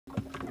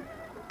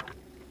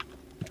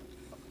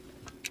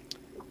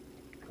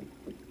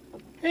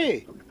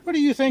Hey, what are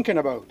you thinking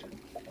about?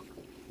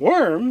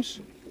 Worms?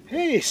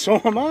 Hey,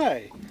 so am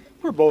I.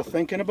 We're both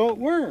thinking about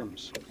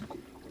worms.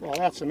 Well,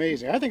 that's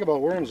amazing. I think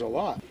about worms a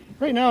lot.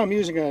 Right now I'm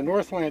using a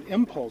Northland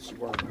Impulse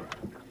worm.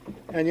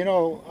 And you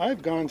know,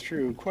 I've gone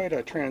through quite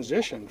a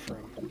transition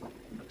from,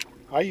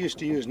 I used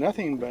to use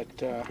nothing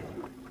but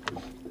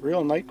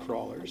real night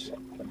crawlers.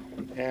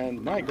 And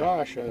my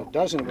gosh, a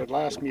dozen would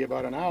last me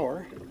about an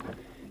hour.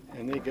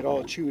 And they get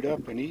all chewed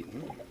up and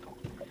eaten.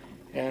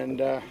 And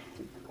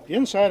the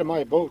inside of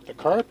my boat, the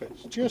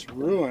carpet's just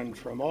ruined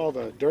from all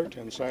the dirt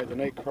inside the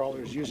night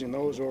crawlers, using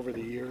those over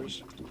the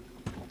years.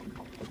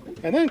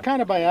 And then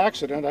kind of by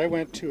accident, I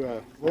went to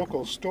a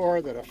local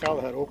store that a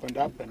fellow had opened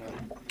up in a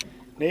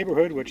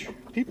neighborhood which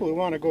people who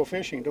want to go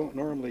fishing don't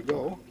normally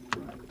go.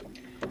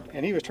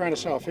 And he was trying to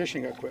sell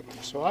fishing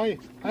equipment. So I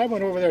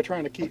went over there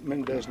trying to keep him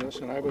in business,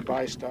 and I would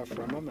buy stuff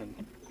from him. And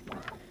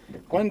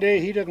one day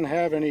he didn't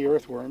have any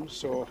earthworms,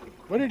 so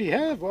what did he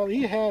have? Well,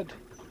 he had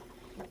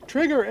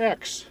Trigger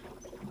X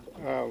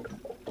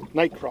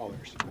night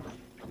crawlers.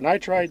 And I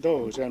tried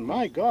those, and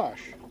my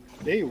gosh,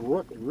 they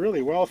worked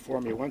really well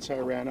for me once I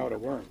ran out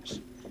of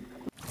worms.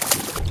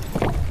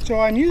 So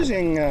I'm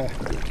using a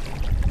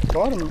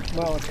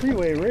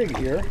three-way rig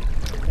here,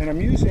 and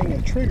I'm using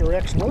a Trigger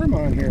X worm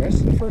on here. This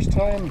is the first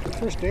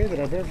day that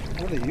I've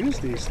ever really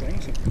used these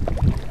things.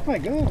 And my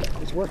God,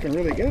 it's working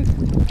really good.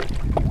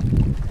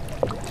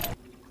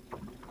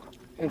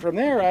 And from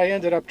there I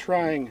ended up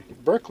trying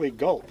Berkley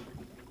Gulp.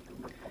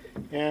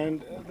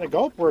 And the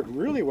Gulp worked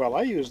really well.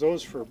 I used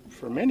those for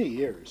many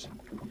years.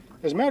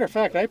 As a matter of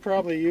fact, I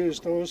probably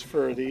used those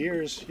for the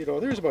years, you know,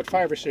 there's about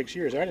 5 or 6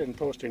 years I didn't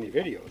post any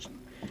videos.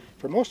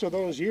 For most of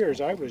those years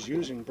I was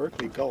using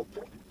Berkley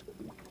Gulp.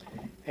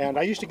 And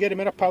I used to get them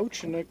in a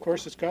pouch, and of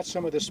course it's got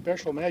some of this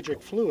special magic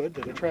fluid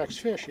that attracts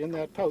fish in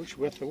that pouch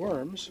with the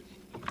worms.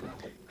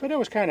 But it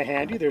was kind of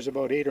handy. There's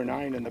about 8 or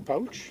 9 in the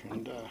pouch,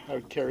 and I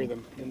would carry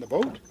them in the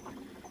boat.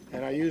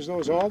 And I use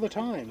those all the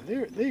time.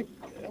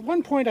 At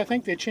one point I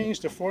think they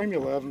changed the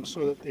formula of them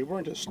so that they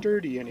weren't as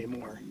sturdy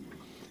anymore,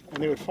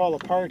 and they would fall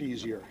apart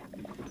easier.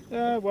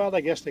 Well,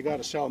 I guess they got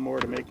to sell more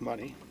to make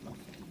money.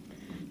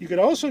 You could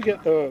also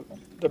get the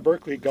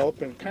Berkley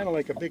Gulp in kind of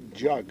like a big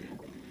jug.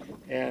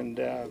 And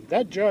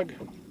that jug,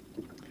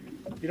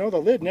 you know, the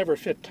lid never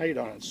fit tight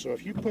on it. So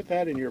if you put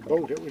that in your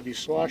boat, it would be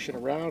sloshing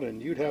around,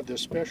 and you'd have this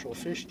special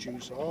fish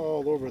juice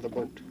all over the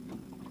boat.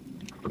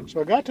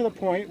 So I got to the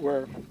point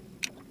where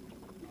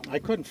I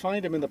couldn't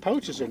find them in the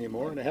pouches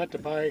anymore, and I had to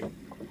buy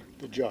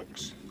the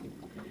jugs.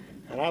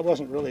 And I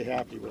wasn't really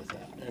happy with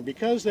that. And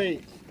because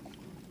they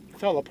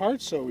fell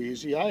apart so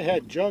easy, I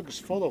had jugs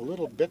full of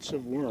little bits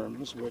of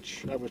worms,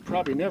 which I was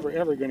probably never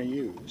ever going to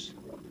use.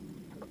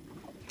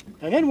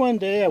 And then one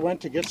day I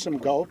went to get some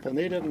Gulp, and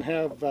they didn't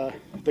have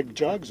the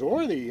jugs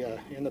or the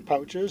in the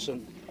pouches,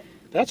 and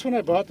that's when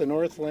I bought the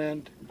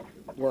Northland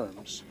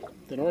worms.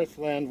 The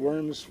Northland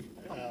worms,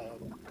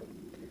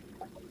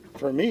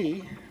 for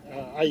me,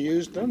 I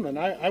used them, and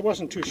I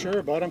wasn't too sure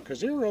about them because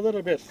they were a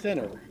little bit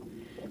thinner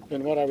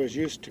than what I was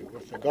used to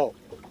with the Gulp.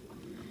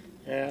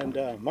 And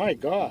my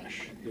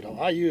gosh, you know,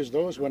 I used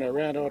those when I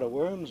ran out of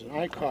worms, and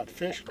I caught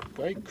fish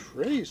like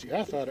crazy.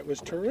 I thought it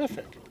was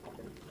terrific.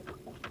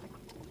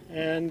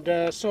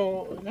 And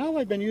so now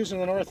I've been using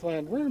the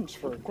Northland worms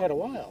for quite a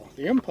while.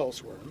 The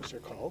Impulse worms,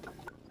 they're called.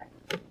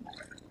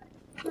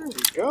 There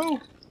we go.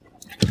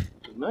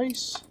 A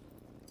nice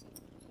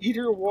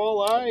eater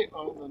walleye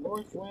on the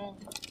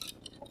Northland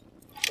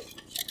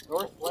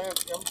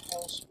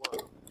Impulse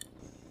worm.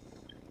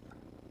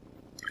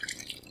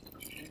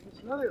 And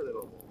there's another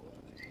little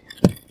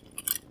walleye.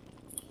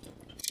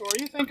 So are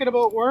you thinking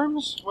about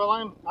worms? Well,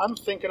 I'm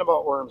thinking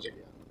about worms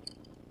again.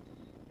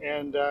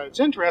 And it's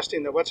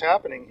interesting that what's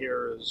happening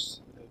here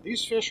is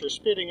these fish are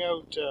spitting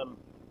out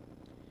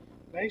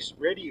nice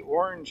reddy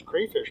orange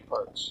crayfish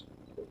parts.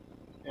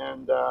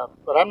 And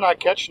but I'm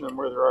not catching them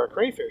where there are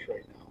crayfish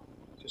right now.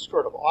 Just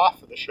sort of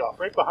off of the shelf.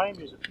 Right behind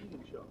me is a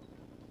feeding shelf.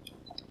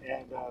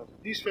 And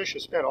these fish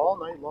have spent all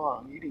night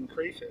long eating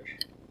crayfish,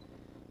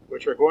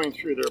 which are going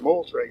through their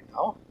molts right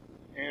now.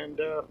 And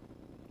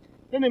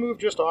then they move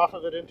just off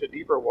of it into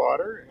deeper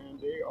water, and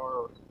they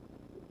are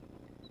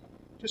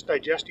just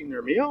digesting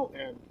their meal.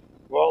 And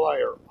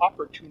walleye are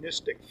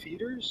opportunistic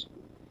feeders.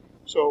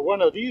 So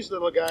one of these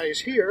little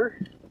guys here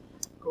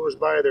goes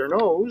by their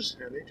nose,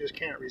 and they just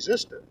can't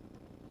resist it.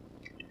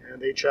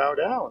 And they chow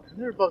down. And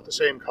they're about the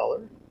same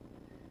color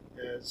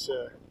as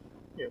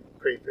you know,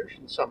 crayfish,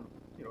 and some,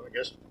 you know, I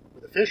guess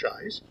with the fish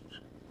eyes.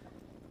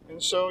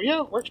 And so,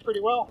 yeah, it works pretty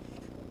well.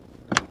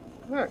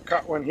 I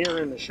caught one here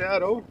in the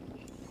shadow.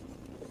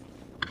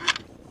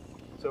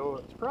 So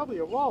it's probably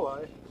a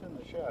walleye. It's in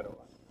the shadow.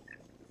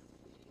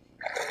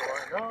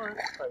 Oh, no,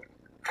 it's a pike.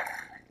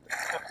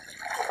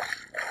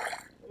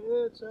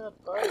 It's a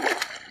pike.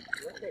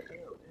 Look at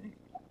him.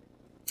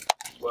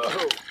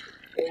 Whoa.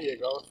 There you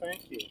go.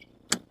 Thank you.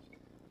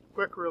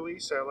 Quick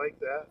release. I like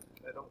that.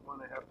 I don't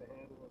want to have to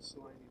handle a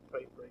slimy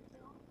pike right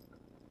now.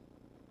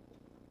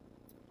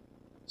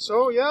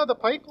 So yeah, the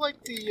pike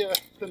like the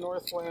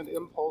Northland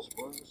Impulse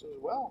worms as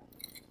well.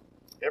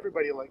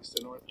 Everybody likes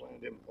the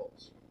Northland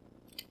Impulse.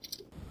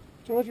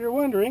 So if you're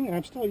wondering,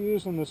 I'm still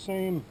using the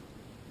same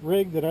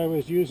rig that I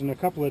was using a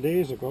couple of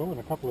days ago and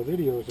a couple of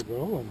videos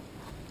ago,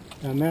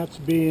 and that's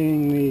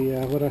being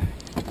the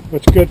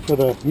what's good for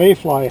the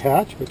mayfly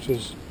hatch, which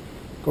is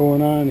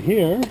going on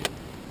here,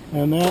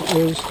 and that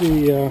is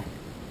the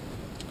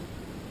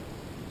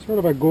sort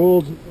of a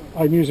gold.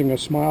 I'm using a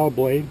smile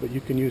blade, but you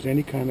can use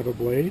any kind of a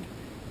blade,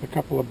 a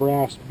couple of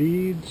brass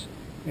beads,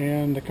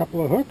 and a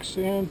couple of hooks,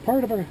 and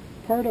part of a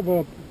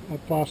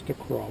plastic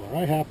crawler.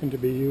 I happen to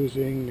be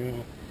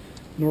using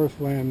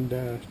Northland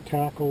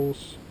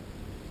tackles.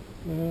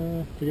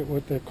 Forget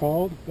what they're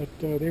called, but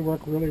they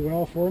work really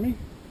well for me.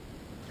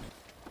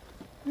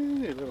 A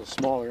little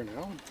smaller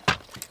now.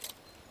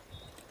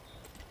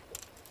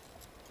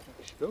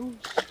 There she goes.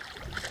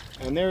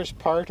 And there's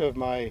part of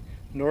my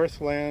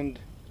Northland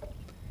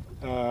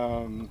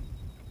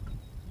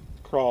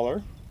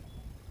crawler.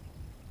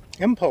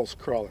 Impulse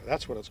crawler,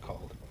 that's what it's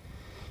called.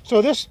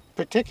 So this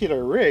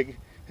particular rig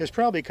has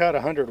probably caught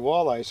 100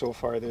 walleye so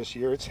far this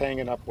year. It's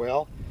hanging up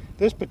well.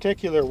 This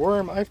particular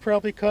worm, I've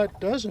probably caught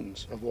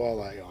dozens of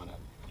walleye on it.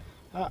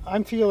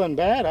 I'm feeling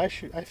bad. I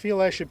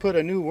feel I should put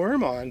a new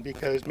worm on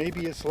because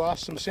maybe it's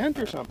lost some scent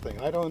or something.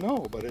 I don't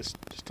know, but it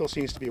still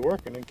seems to be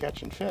working and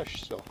catching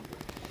fish. So.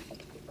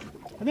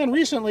 And then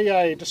recently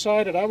I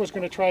decided I was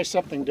going to try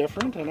something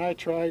different, and I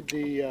tried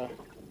the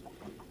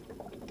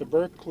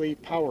Berkley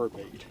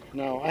Powerbait.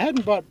 Now, I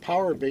hadn't bought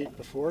Powerbait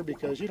before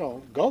because, you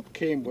know, Gulp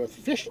came with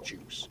fish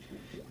juice.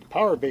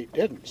 Powerbait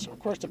didn't, so of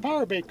course the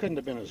Powerbait couldn't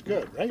have been as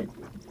good, right?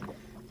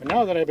 But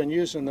now that I've been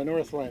using the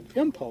Northland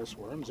Impulse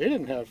worms, they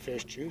didn't have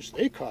fish juice.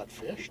 They caught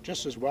fish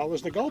just as well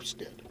as the Gulps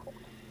did.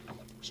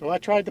 So I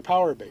tried the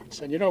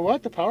Powerbaits, and you know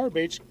what? The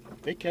Powerbaits,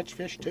 they catch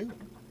fish too.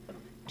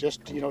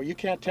 Just, you know, you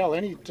can't tell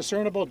any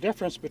discernible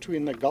difference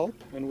between the Gulp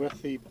and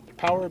with the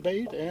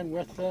Powerbait and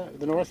with the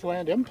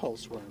Northland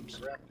Impulse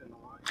worms. Wrapped in the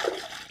line.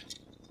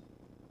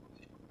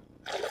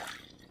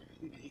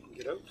 Maybe he can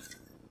get out.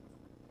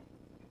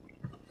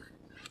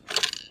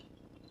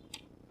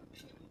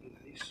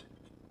 Nice.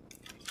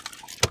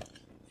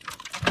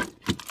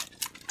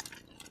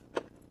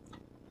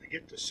 I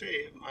get to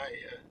save my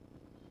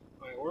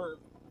my worm.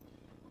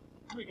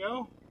 There we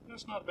go.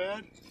 That's not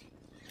bad.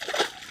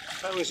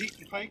 If I was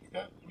eating pike,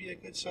 that would be a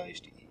good size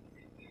to eat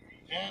right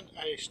there. And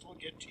I still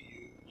get to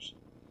use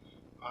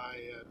my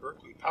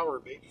Berkley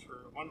Powerbait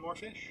for one more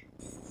fish.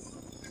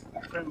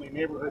 A friendly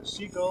neighborhood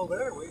seagull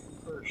there, waiting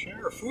for a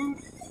share of food.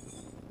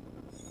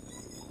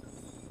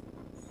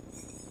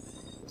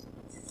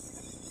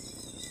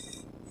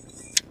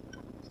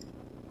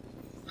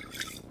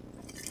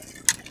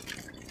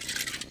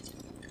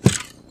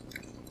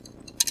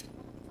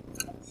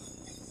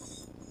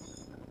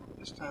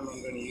 This time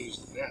I'm going to use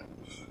the net.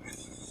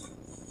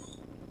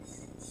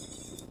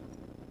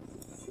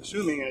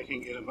 Assuming I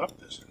can get him up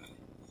this way.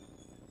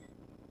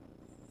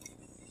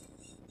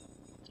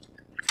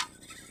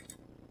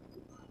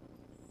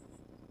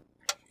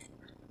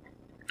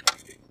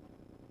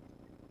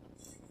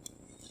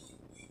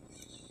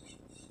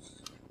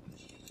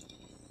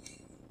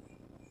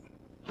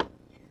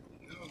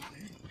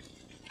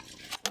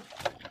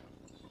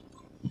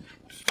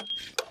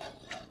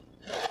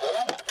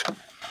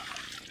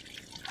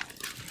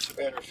 It's a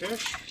better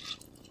fish.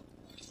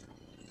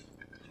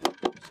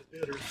 It's a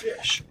better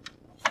fish.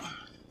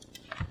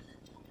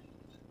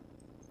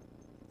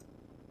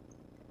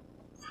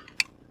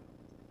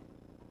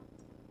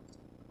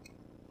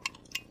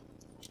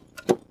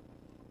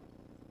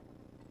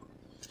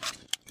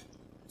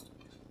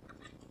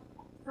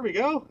 There we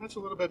go. That's a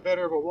little bit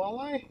better of a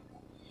walleye.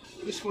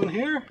 This one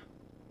here,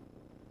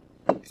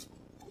 I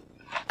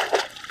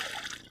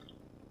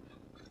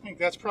think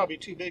that's probably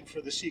too big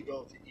for the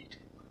seagull to eat.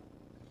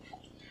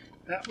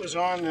 That was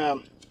on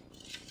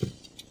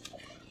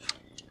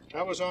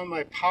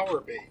my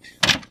Powerbait,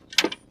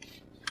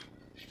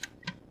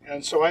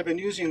 and so I've been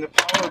using the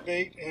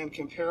Powerbait and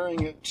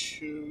comparing it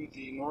to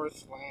the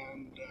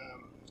Northland.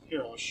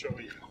 Here, I'll show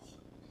you.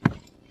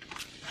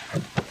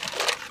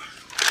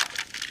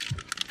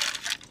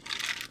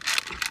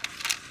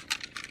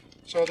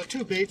 So the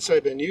two baits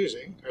I've been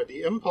using are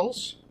the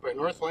Impulse by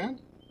Northland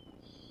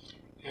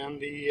and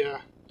the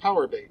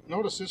Powerbait.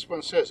 Notice this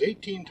one says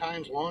 18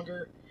 times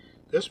longer,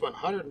 this one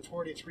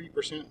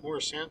 143% more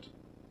scent.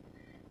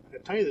 And to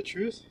tell you the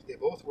truth, they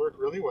both work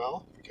really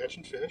well for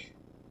catching fish.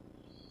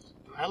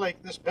 And I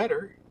like this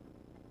better,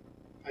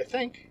 I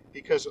think,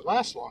 because it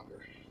lasts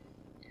longer.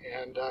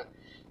 And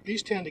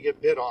these tend to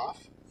get bit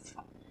off,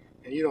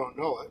 and you don't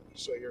know it,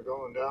 so you're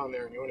going down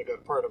there and you only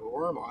got part of a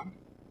worm on.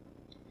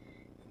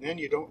 Then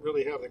you don't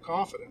really have the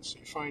confidence.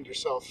 You find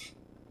yourself,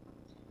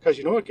 because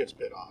you know it gets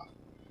bit off,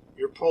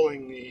 you're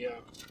pulling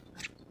your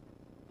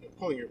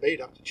bait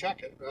up to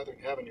check it rather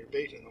than having your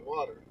bait in the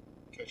water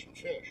catching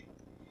fish.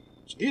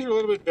 So these are a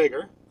little bit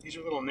bigger. These are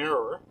a little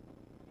narrower,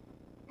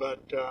 but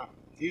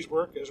these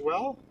work as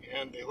well,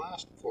 and they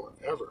last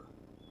forever.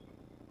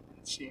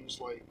 It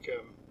seems like,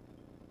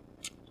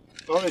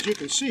 well, as you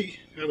can see,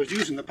 I was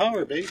using the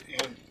Powerbait,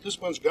 and this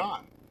one's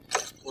gone.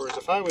 Whereas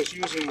if I was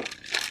using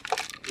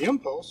the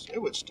Impulse,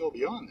 it would still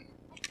be on there.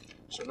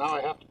 So now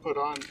I have to put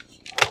on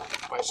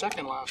my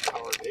second last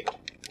Powerbait.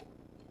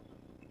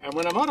 And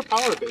when I'm out of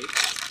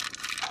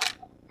Powerbait,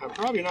 I'm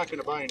probably not going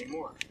to buy any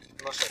more,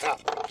 unless I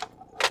have to.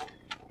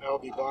 I'll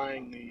be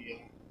buying the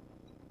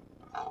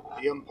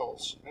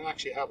Impulse. I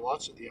actually have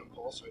lots of the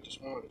Impulse. I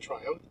just wanted to try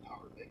out the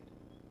Powerbait.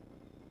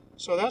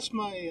 So that's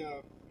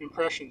my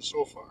impression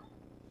so far.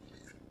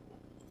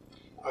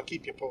 I'll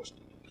keep you posted.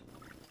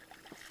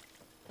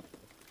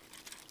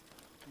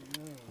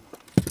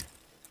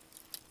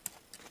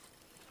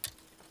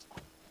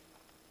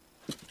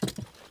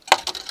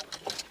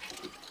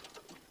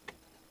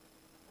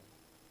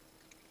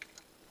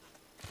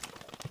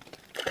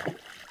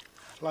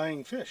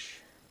 Flying fish.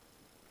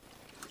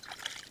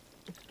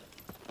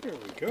 There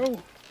we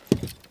go.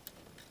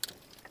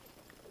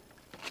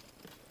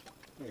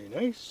 Very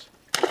nice.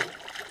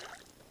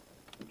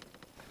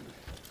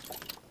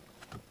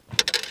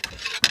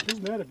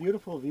 Isn't that a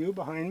beautiful view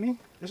behind me?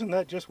 Isn't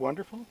that just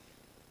wonderful?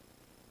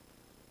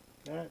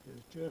 That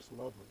is just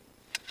lovely.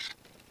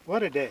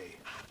 What a day.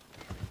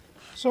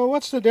 So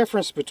what's the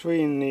difference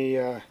between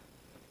the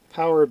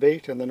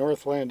Powerbait and the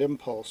Northland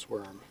Impulse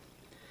worm?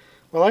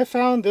 Well, I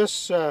found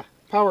this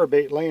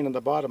Powerbait laying in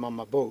the bottom of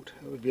my boat.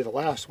 It would be the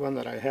last one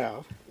that I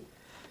have.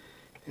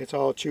 It's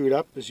all chewed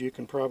up, as you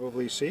can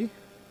probably see.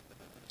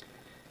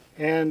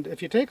 And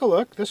if you take a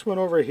look, this one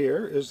over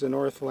here is the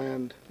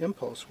Northland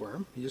Impulse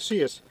worm. You see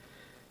it's,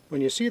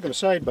 when you see them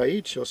side by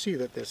each, you'll see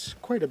that it's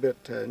quite a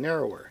bit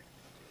narrower.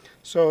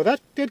 So that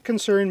did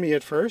concern me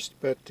at first,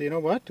 but you know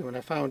what? When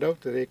I found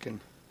out that they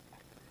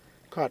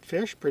caught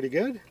fish pretty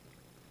good,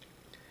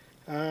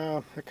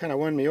 it kind of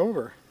won me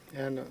over.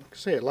 And like I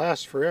say, it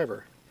lasts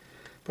forever.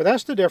 But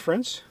that's the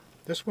difference.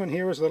 This one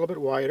here is a little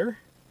bit wider.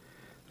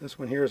 This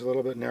one here is a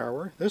little bit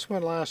narrower. This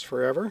one lasts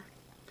forever.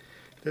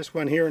 This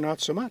one here, not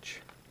so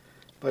much.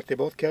 But they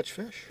both catch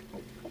fish.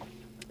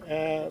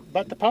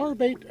 But the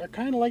Powerbait are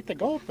kind of like the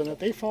Gulp in that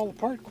they fall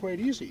apart quite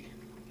easy.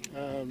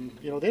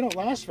 You know, they don't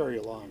last very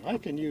long. I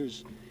can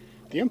use,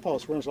 the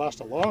Impulse worms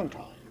last a long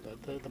time,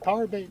 but the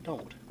Powerbait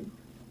don't.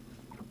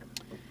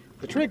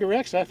 The Trigger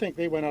X, I think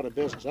they went out of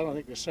business. I don't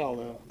think they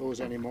sell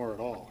those anymore at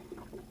all.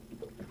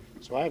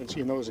 So I haven't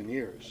seen those in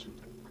years.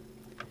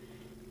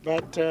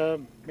 But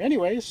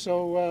anyway,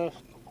 so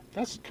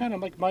that's kind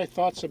of like my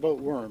thoughts about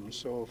worms.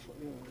 So,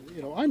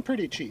 you know, I'm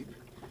pretty cheap.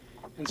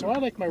 And so I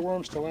like my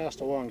worms to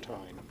last a long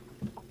time,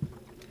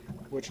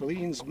 which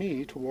leans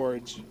me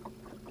towards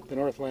the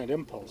Northland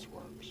Impulse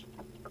worms.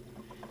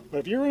 But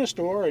if you're in a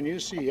store and you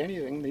see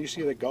anything, you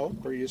see the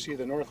Gulp, or you see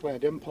the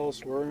Northland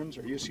Impulse worms,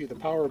 or you see the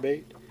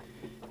Powerbait,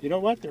 you know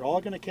what? They're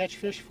all going to catch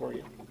fish for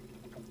you.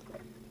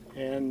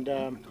 And,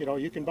 you know,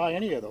 you can buy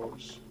any of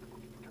those.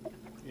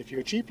 If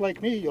you're cheap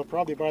like me, you'll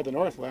probably buy the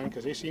Northland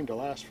because they seem to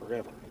last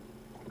forever.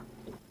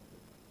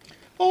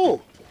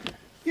 Oh,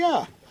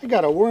 yeah, I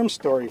got a worm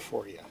story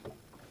for you.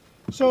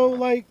 So,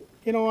 like,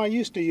 you know, I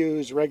used to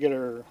use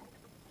regular,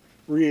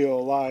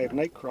 real, live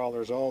night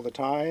crawlers all the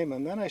time,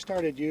 and then I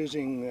started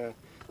using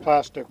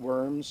plastic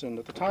worms, and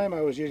at the time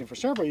I was using, for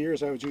several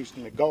years, I was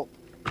using the Gulp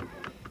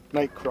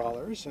night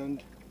crawlers,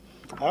 and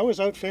I was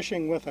out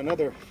fishing with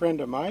another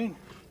friend of mine,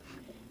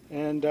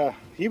 and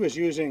he was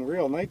using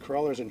real night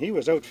crawlers, and he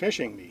was out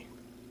fishing me.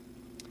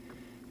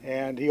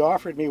 And he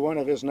offered me one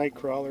of his night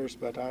crawlers,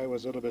 but I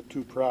was a little bit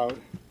too proud.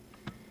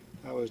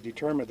 I was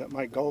determined that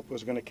my Gulp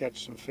was going to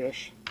catch some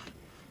fish.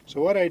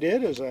 So what I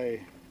did is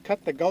I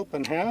cut the Gulp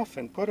in half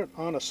and put it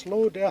on a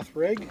slow death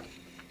rig,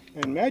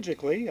 and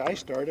magically I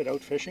started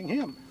out fishing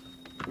him.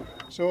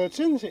 So it's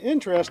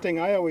interesting.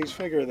 I always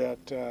figure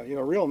that you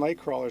know, real night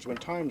crawlers, when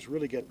times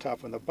really get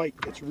tough, when the bite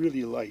gets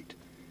really light,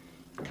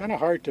 kind of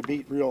hard to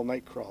beat real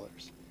night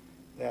crawlers.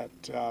 That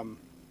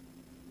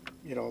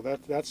you know,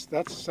 that's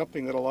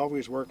something that'll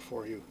always work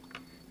for you.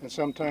 And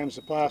sometimes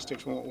the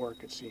plastics won't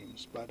work, it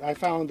seems. But I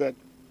found that,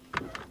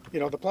 you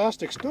know, the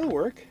plastics still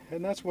work,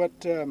 and that's what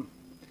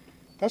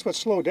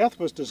slow death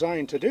was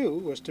designed to do,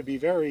 was to be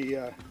very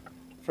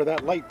for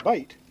that light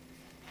bite.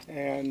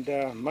 And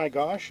my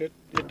gosh, it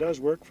does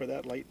work for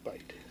that light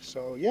bite.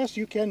 So yes,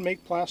 you can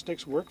make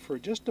plastics work for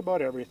just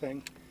about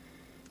everything.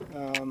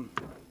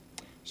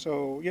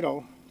 So, you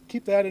know,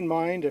 keep that in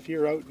mind if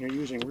you're out and you're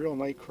using real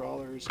night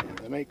crawlers, and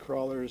the night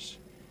crawlers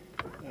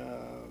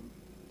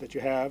that you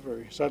have,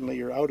 or suddenly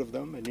you're out of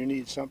them and you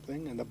need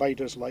something and the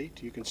bite is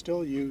light, you can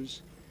still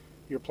use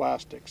your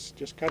plastics.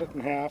 Just cut it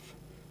in half,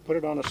 put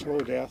it on a slow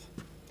death,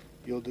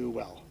 you'll do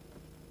well.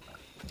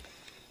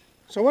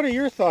 So what are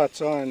your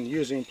thoughts on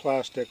using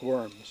plastic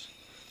worms?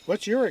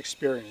 What's your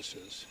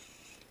experiences?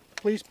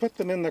 Please put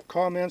them in the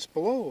comments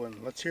below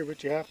and let's hear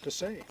what you have to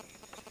say.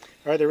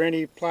 Are there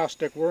any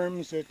plastic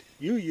worms that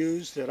you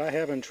use that I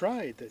haven't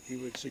tried that you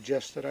would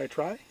suggest that I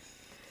try?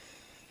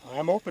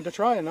 I'm open to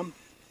trying them.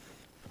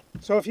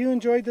 So if you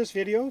enjoyed this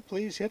video,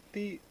 please hit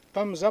the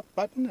thumbs up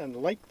button and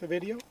like the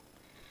video.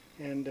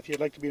 And if you'd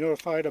like to be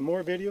notified of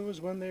more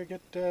videos when they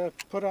get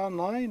put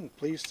online,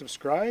 please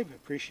subscribe.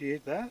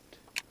 Appreciate that.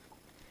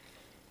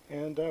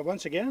 And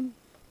once again,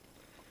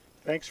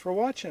 thanks for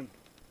watching.